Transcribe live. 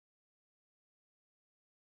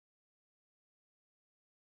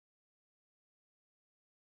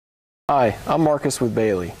Hi, I'm Marcus with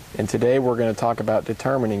Bailey, and today we're going to talk about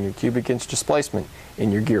determining your cubic inch displacement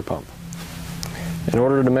in your gear pump. In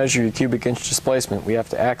order to measure your cubic inch displacement, we have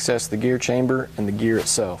to access the gear chamber and the gear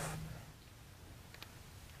itself.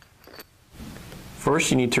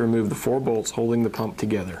 First, you need to remove the 4 bolts holding the pump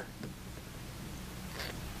together.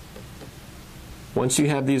 Once you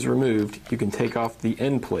have these removed, you can take off the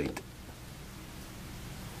end plate,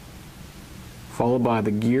 followed by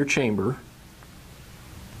the gear chamber,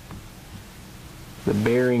 the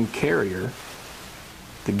bearing carrier,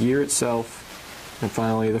 the gear itself, and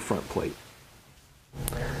finally the front plate.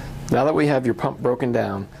 Now that we have your pump broken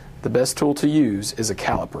down, the best tool to use is a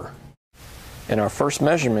caliper. And our first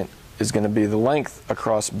measurement is going to be the length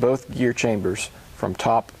across both gear chambers from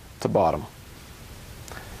top to bottom.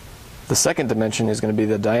 The second dimension is going to be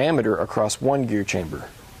the diameter across one gear chamber.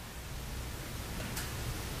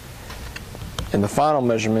 And the final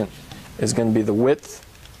measurement is going to be the width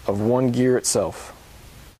of one gear itself.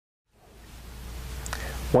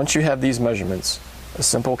 Once you have these measurements, a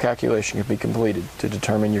simple calculation can be completed to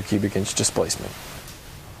determine your cubic inch displacement.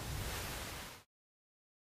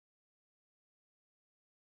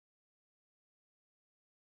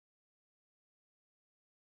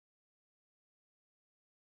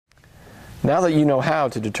 Now that you know how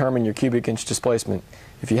to determine your cubic inch displacement,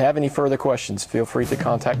 if you have any further questions, feel free to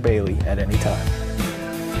contact Bailey at any time.